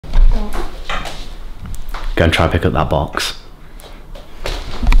Go and try and pick up that box.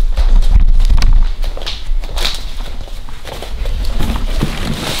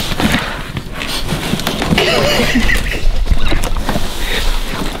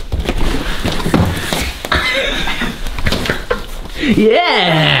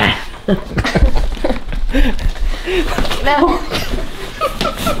 Yeah! No.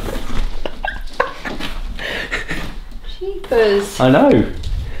 Jeepers. I know.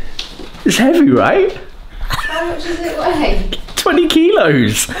 It's heavy, right? How much does it weigh? 20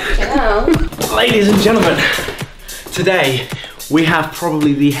 kilos. Yeah. Ladies and gentlemen, today we have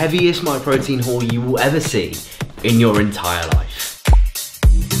probably the heaviest MyProtein haul you will ever see in your entire life.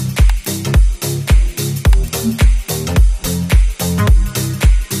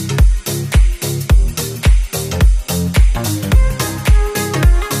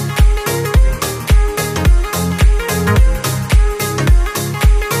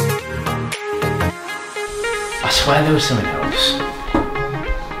 I swear there was something else.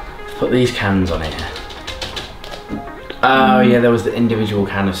 Put these cans on here. Oh yeah, there was the individual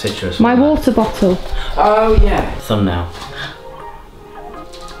can of citrus. My water bottle. Oh yeah. Thumbnail.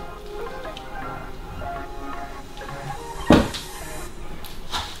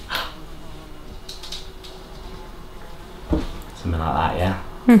 Something like that, yeah?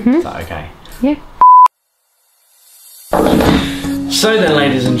 Is that okay? Yeah. So then,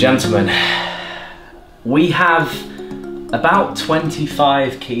 ladies and gentlemen, we have about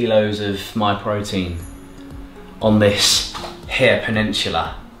 25 kilos of MyProtein on this here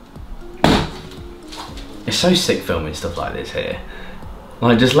peninsula. It's so sick filming stuff like this here.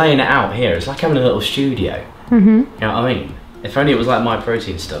 Like just laying it out here, it's like having a little studio. You know what I mean? If only it was like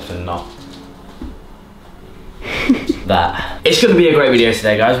MyProtein stuff and not that. It's going to be a great video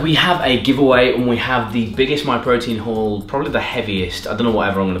today, guys. We have a giveaway and we have the biggest MyProtein haul, probably the heaviest, I don't know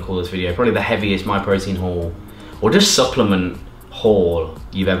whatever I'm going to call this video, probably the heaviest MyProtein haul or just supplement haul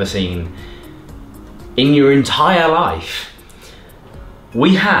you've ever seen in your entire life.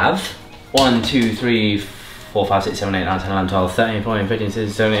 We have 1, 2, 3, 4, 5, 6, 7, 8, 9, 10, 11, 12, 13, 14, 15,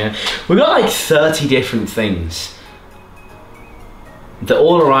 16, 17, we've got like 30 different things that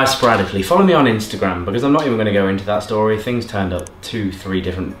all arrive sporadically. Follow me on Instagram because I'm not even going to go into that story. Things turned up 2, 3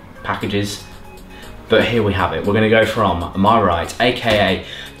 different packages, but here we have it. We're going to go from my right, aka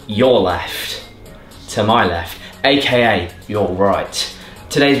your left, to my left, aka your right.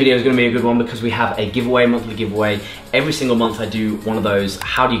 Today's video is going to be a good one because we have a giveaway, monthly giveaway. Every single month I do one of those.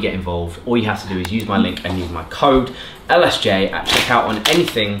 How do you get involved? All you have to do is use my link and use my code LSJ at checkout on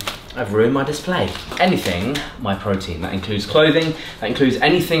anything. I've ruined my display. Anything MyProtein. That includes clothing, that includes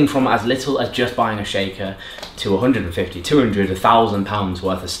anything from as little as just buying a shaker to 150, 200, £1,000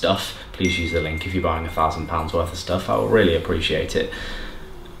 worth of stuff. Please use the link if you're buying £1,000 worth of stuff. I will really appreciate it.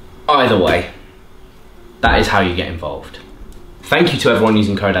 Either way, that is how you get involved. Thank you to everyone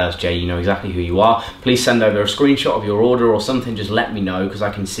using code LSJ. You know exactly who you are. Please send over a screenshot of your order or something. Just let me know because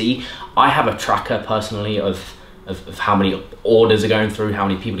I can see. I have a tracker personally of how many orders are going through, how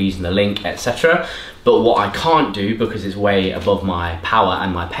many people are using the link, etc. But what I can't do, because it's way above my power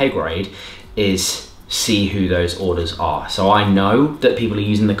and my pay grade, is see who those orders are. So I know that people are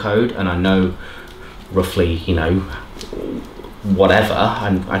using the code and I know roughly, you know, whatever,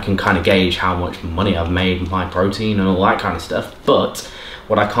 and I can kind of gauge how much money I've made with MyProtein and all that kind of stuff. But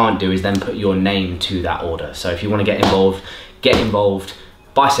what I can't do is then put your name to that order. So if you want to get involved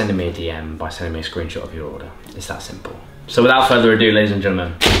by sending me a DM, by sending me a screenshot of your order. It's that simple. So without further ado, ladies and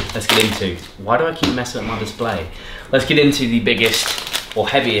gentlemen, let's get into, why do I keep messing up my display? Let's get into the biggest or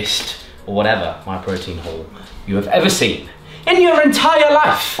heaviest or whatever MyProtein haul you have ever seen in your entire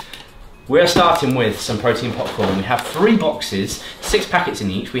life. We're starting with some protein popcorn. We have 3 boxes, 6 packets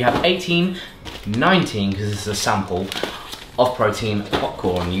in each. We have 18, 19, because this is a sample, of protein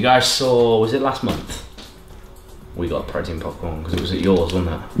popcorn. You guys saw, was it last month? We got protein popcorn because it was at yours, wasn't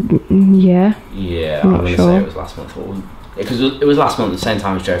it? Yeah. Yeah, I'm going to say it was last month. Because it was last month at the same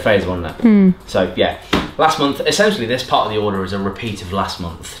time as Joe Fazer, wasn't it? So yeah, last month, essentially this part of the order is a repeat of last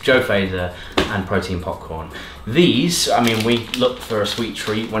month. Joe Fazer and protein popcorn. These, I mean, we look for a sweet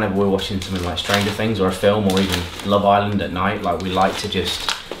treat whenever we're watching something like Stranger Things or a film or even Love Island at night. Like, we like to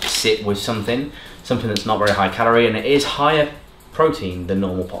just sit with something that's not very high calorie, and it is higher protein than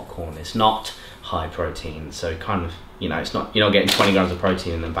normal popcorn. It's not high protein, so kind of, you know, it's not, you're not getting 20 grams of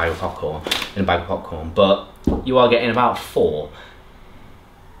protein in a bag of popcorn, but you are getting about 4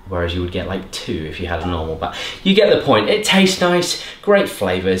 whereas you would get like 2 if you had a normal, but you get the point. It tastes nice, great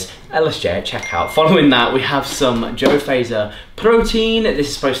flavors. LSJ at checkout. Following that, we have some Joe Phaser protein. This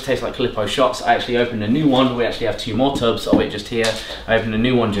is supposed to taste like Calippo shots. I actually opened a new one. We actually have 2 more tubs of it just here. I opened a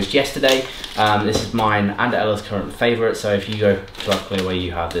new one just yesterday. This is mine and Ella's current favorite. So if you go to our Clearway,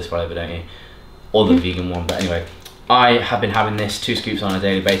 you have this whatever, don't you? Or the vegan one, but anyway. I have been having this 2 scoops on a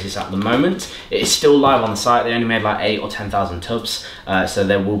daily basis at the moment. It is still live on the site. They only made like 8 or 10,000 tubs, so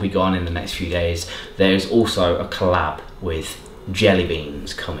they will be gone in the next few days. There's also a collab with jelly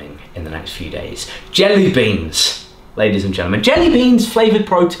beans coming in the next few days. Jelly beans, ladies and gentlemen. Jelly beans flavored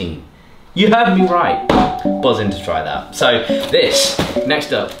protein. You heard me right. Buzzing to try that. So this,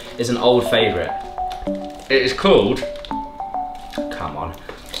 next up, is an old favorite. It is called, come on.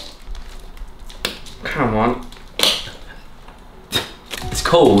 It's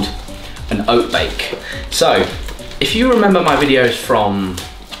called an oat bake. So, if you remember my videos from,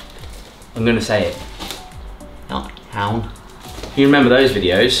 I'm gonna say it, not town. If you remember those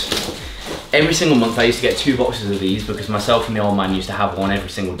videos, every single month I used to get 2 boxes of these because myself and the old man used to have one every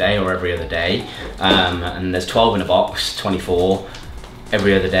single day or every other day. And there's 12 in a box, 24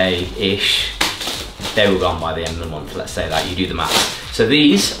 every other day-ish. They were gone by the end of the month, let's say that, you do the math. So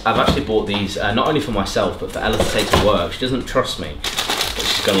these, I've actually bought these not only for myself, but for Ella to take to work. She doesn't trust me, but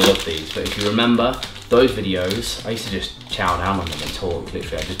she's gonna love these. But if you remember those videos, I used to just chow down on them and talk,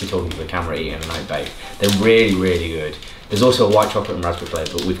 literally. I'd just be talking to the camera eating an oat bake. They're really, really good. There's also a white chocolate and raspberry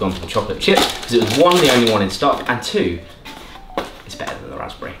flavour, but we've gone for the chocolate chip, because it was 1, the only one in stock, and 2, it's better than the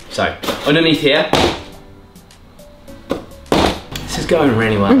raspberry. So, underneath here, this is going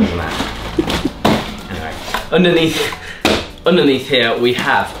really well, isn't it? Anyway, underneath here we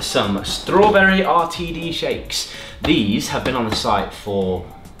have some strawberry RTD shakes. These have been on the site for,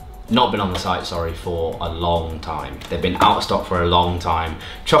 not been on the site, sorry, for a long time. They've been out of stock for a long time.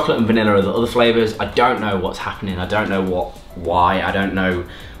 Chocolate and vanilla are the other flavors. I don't know what's happening. I don't know why. I don't know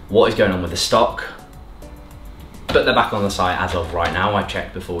what is going on with the stock. But they're back on the site as of right now. I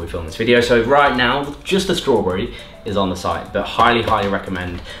checked before we filmed this video. So right now, just the strawberry is on the site, but highly, highly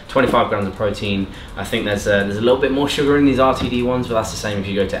recommend. 25 grams of protein. I think there's a little bit more sugar in these RTD ones, but that's the same if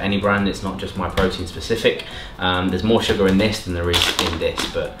you go to any brand. It's not just MyProtein specific. There's more sugar in this than there is in this,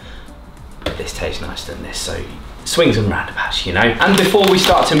 but this tastes nicer than this, so swings and roundabouts, you know. And before we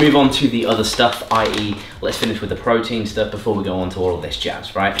start to move on to the other stuff, i.e. let's finish with the protein stuff before we go on to all of this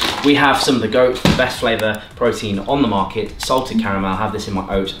jazz, right? We have some of the GOAT, the best flavor protein on the market, salted caramel. I have this in my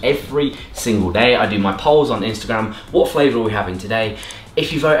oats every single day. I do my polls on Instagram. What flavor are we having today?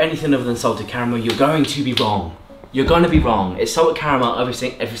 If you vote anything other than salted caramel, you're going to be wrong. You're gonna be wrong. It's salted caramel every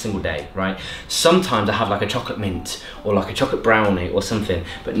single day, right? Sometimes I have like a chocolate mint or like a chocolate brownie or something,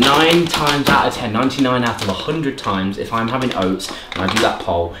 but 9 times out of 10, 99 out of 100 times, if I'm having oats and I do that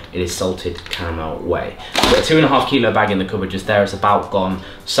poll, it is salted caramel whey. I've got a 2.5 kilo bag in the cupboard just there, it's about gone.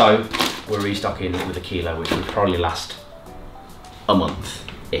 So we're restocking with a kilo, which would probably last a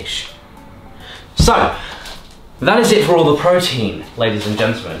month-ish. So that is it for all the protein, ladies and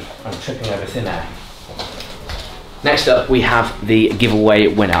gentlemen. I'm tripping over thin air. Next up, we have the giveaway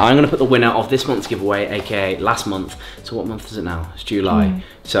winner. I'm gonna put the winner of this month's giveaway, AKA last month. So what month is it now? It's July.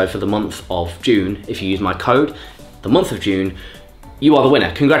 So for the month of June, if you use my code, the month of June, you are the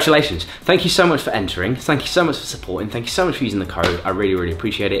winner. Congratulations. Thank you so much for entering. Thank you so much for supporting. Thank you so much for using the code. I really, really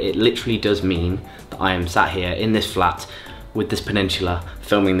appreciate it. It literally does mean that I am sat here in this flat with this peninsula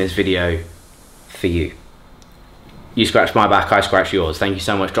filming this video for you. You scratch my back, I scratch yours. Thank you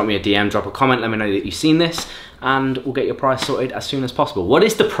so much. Drop me a DM, drop a comment, let me know that you've seen this, and we'll get your prize sorted as soon as possible. What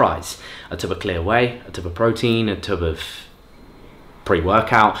is the prize? A tub of clear whey, a tub of protein, a tub of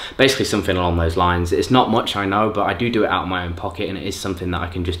pre-workout, basically something along those lines. It's not much, I know, but I do it out of my own pocket, and it is something that I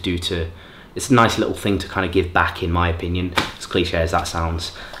can just do to, it's a nice little thing to kind of give back, in my opinion, as cliche as that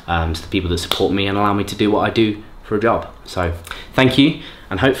sounds, to the people that support me and allow me to do what I do for a job. So thank you,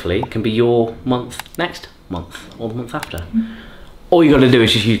 and hopefully it can be your month next month or the month after. All you got to do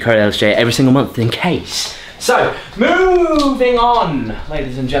is just use code LSJ every single month in case. So moving on,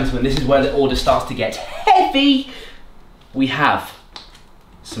 ladies and gentlemen, this is where the order starts to get heavy. We have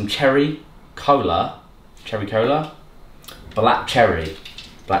some cherry cola, black cherry,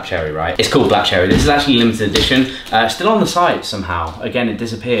 right? It's called black cherry. This is actually limited edition, still on the site somehow. Again, it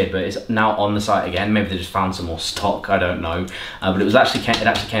disappeared, but it's now on the site again. Maybe they just found some more stock, I don't know. But it actually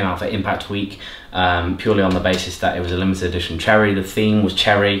came out for Impact Week, purely on the basis that it was a limited edition cherry. The theme was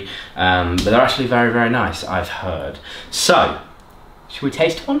cherry, but they're actually very, very nice, I've heard. So, should we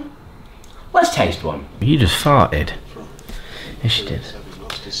taste one? Let's taste one. You just farted. Yes, you did.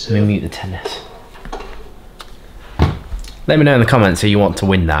 Let me mute the tennis. Let me know in the comments who you want to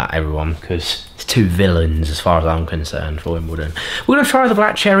win that, everyone, because it's two villains as far as I'm concerned for Wimbledon. We're going to try the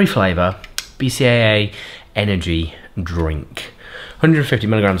black cherry flavour BCAA energy drink. 150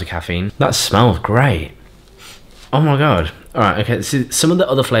 milligrams of caffeine. That smells great. Oh my god. Alright, okay, so some of the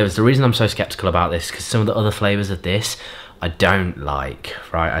other flavours, the reason I'm so sceptical about this is because some of the other flavours of this I don't like,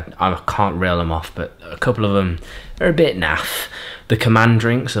 right? I can't reel them off, but a couple of them are a bit naff. The Command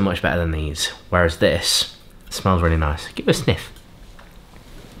drinks are much better than these, whereas this smells really nice. Give it a sniff.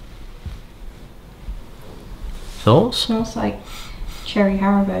 Thoughts? Smells like cherry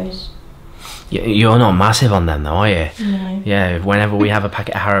Haribos. You're not massive on them though, are you? No. Yeah, whenever we have a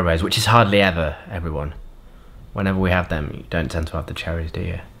packet of Haribos, which is hardly ever, everyone. Whenever we have them, you don't tend to have the cherries, do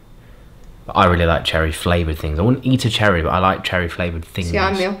you? But I really like cherry flavoured things. I wouldn't eat a cherry, but I like cherry flavoured things. See,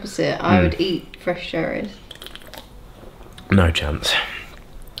 I'm the opposite. I would eat fresh cherries. No chance.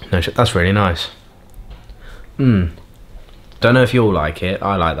 No chance. That's really nice. Don't know if you'll like it.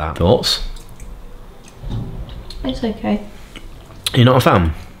 I like that. Thoughts? It's okay. You're not a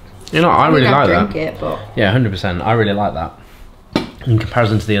fan? You're not. I really like that. Drink it, but yeah, 100%. I really like that. In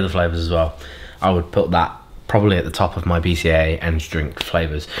comparison to the other flavours as well, I would put that probably at the top of my BCAA energy drink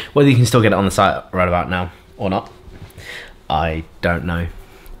flavours. Whether you can still get it on the site right about now or not, I don't know.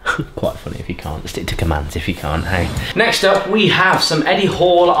 Quite funny if you can't. Stick to commands if you can't, hey. Next up, we have some Eddie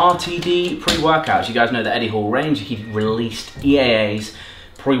Hall RTD pre-workouts. You guys know the Eddie Hall range. He released EAAs,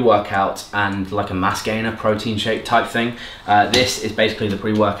 pre-workout, and like a mass gainer protein shake type thing. This is basically the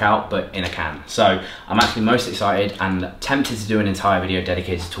pre-workout, but in a can. So I'm actually most excited and tempted to do an entire video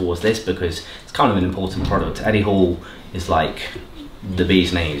dedicated towards this because it's kind of an important product. Eddie Hall is like the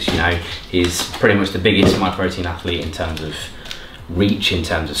bee's knees, you know. He's pretty much the biggest MyProtein athlete in terms of reach, in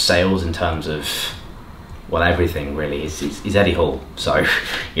terms of sales, in terms of, well, everything really. He's Eddie Hall. So,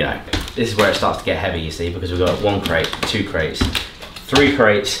 you know, this is where it starts to get heavy, you see, because we've got 1 crate, 2 crates, 3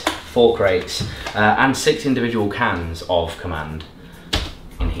 crates, 4 crates, and 6 individual cans of Command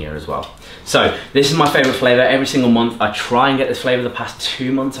in here as well. So this is my favorite flavor. Every single month I try and get this flavor. The past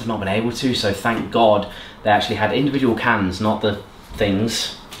 2 months I've not been able to, so thank God they actually had individual cans, not the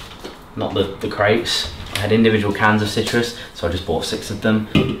things, not the crates. I had individual cans of citrus, so I just bought 6 of them.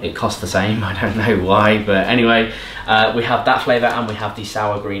 It cost the same, I don't know why, but anyway, we have that flavour and we have the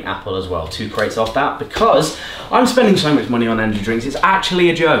sour green apple as well. 2 crates off that because I'm spending so much money on energy drinks, it's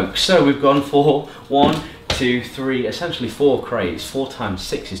actually a joke. So we've gone for 1, 2, 3, essentially 4 crates. 4 times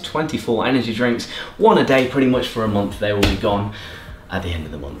 6 is 24 energy drinks, 1 a day pretty much for a month. They will be gone at the end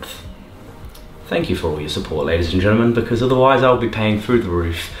of the month. Thank you for all your support, ladies and gentlemen, because otherwise I'll be paying through the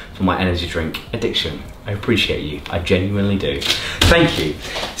roof for my energy drink addiction. I appreciate you, I genuinely do. Thank you.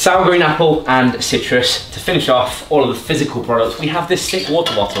 Sour green apple and citrus. To finish off all of the physical products, we have this thick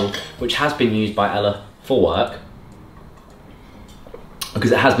water bottle, which has been used by Ella for work,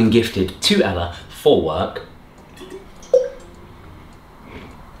 because it has been gifted to Ella for work.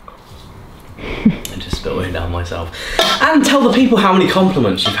 I just spilled it down myself. And tell the people how many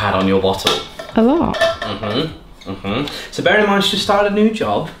compliments you've had on your bottle. a lot. So bear in mind, she just started a new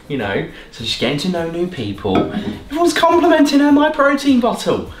job, you know, so she's getting to know new people. Everyone's complimenting her MyProtein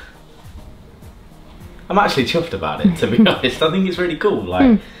bottle. I'm actually chuffed about it, to be honest. I think it's really cool.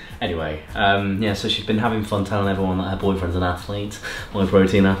 Like, anyway, yeah, so she's been having fun telling everyone that her boyfriend's an athlete,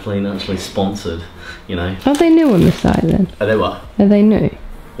 MyProtein athlete, actually sponsored, you know. Are they new on the site then? Are they what? Are they new?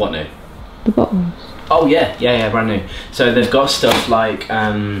 What new? The bottles? Oh yeah, brand new. So they've got stuff like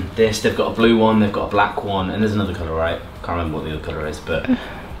this, they've got a blue one, they've got a black one, and there's another colour, right? Can't remember what the other colour is, but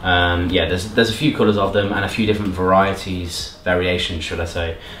yeah, there's a few colours of them and a few different varieties, variations should I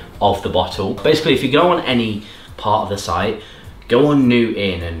say, of the bottle. Basically, if you go on any part of the site, go on new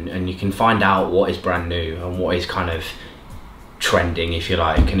in and you can find out what is brand new and what is kind of trending, if you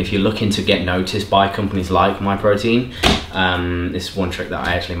like. And if you're looking to get noticed by companies like MyProtein, this is one trick that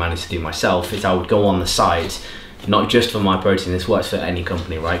I actually managed to do myself, is I would go on the site, not just for MyProtein, this works for any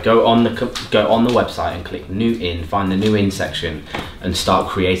company, right? Go on the website and click new in, find the new in section and start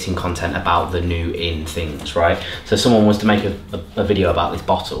creating content about the new in things, right? So someone wants to make a video about this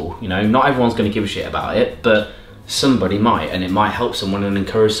bottle, you know, not everyone's going to give a shit about it, but somebody might, and it might help someone and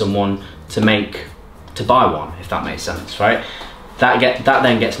encourage someone to buy one, if that makes sense, right? That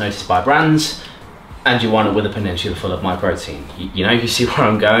then gets noticed by brands, and you want it with a peninsula full of MyProtein. You know, you see where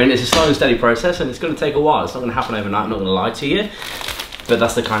I'm going. It's a slow and steady process, and it's going to take a while. It's not going to happen overnight, I'm not going to lie to you. but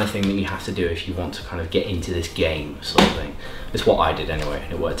that's the kind of thing that you have to do if you want to kind of get into this game sort of thing. It's what I did anyway,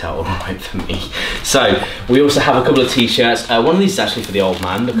 and it worked out all right for me. So we also have a couple of t-shirts. One of these is actually for the old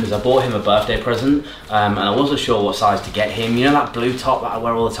man because I bought him a birthday present, and I wasn't sure what size to get him. You know that blue top that I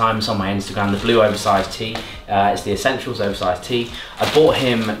wear all the time? It's on my Instagram, the blue oversized tee. It's the Essentials oversized tee. I bought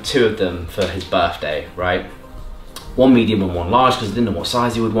him 2 of them for his birthday, right? One medium and one large because I didn't know what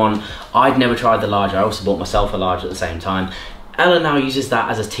size he would want. I'd never tried the large. I also bought myself a large at the same time. Ella now uses that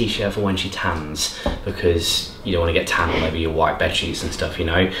as a t-shirt for when she tans because you don't want to get tan all over your white bed sheets and stuff, you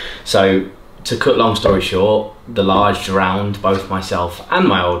know. So to cut long story short, the large drowned both myself and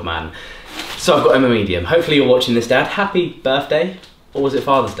my old man. So I've got him a medium. Hopefully you're watching this, Dad. Happy birthday. Or was it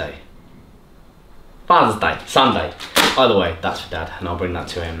Father's Day? Father's Day, Sunday. Either way, that's for Dad, and I'll bring that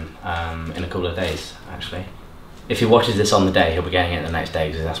to him in a couple of days, actually. If he watches this on the day, he'll be getting it the next day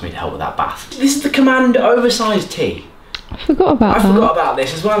because he's asked me to help with that bath. This is the Command oversized tee. I forgot about that. I forgot about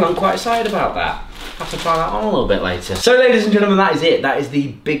this as well. I'm quite excited about that. Have to try that on a little bit later. So ladies and gentlemen, that is it. That is the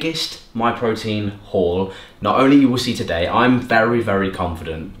biggest MyProtein haul. Not only you will see today, I'm very, very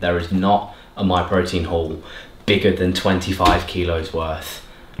confident there is not a MyProtein haul bigger than 25 kilos worth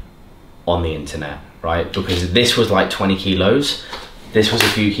on the internet, right? Because this was like 20 kilos. This was a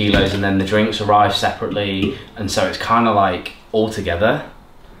few kilos, and then the drinks arrived separately. And so it's kind of like all together.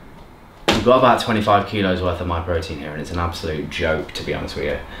 We've got about 25 kilos worth of MyProtein here, and it's an absolute joke, to be honest with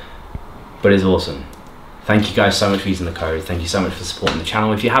you. But it's awesome. Thank you guys so much for using the code. Thank you so much for supporting the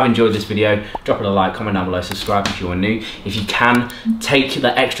channel. If you have enjoyed this video, drop it a like, comment down below, subscribe if you are new. If you can, take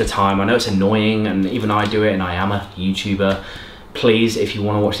the extra time. I know it's annoying, and even I do it, and I am a YouTuber. Please, if you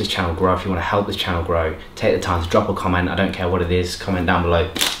want to watch this channel grow, if you want to help this channel grow, take the time to drop a comment. I don't care what it is. Comment down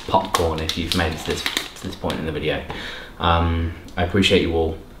below, popcorn, if you've made it to this point in the video. I appreciate you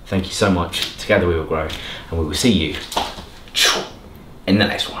all. Thank you so much. Together we will grow, and we will see you in the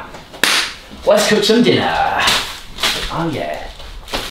next one. Let's cook some dinner. Oh yeah.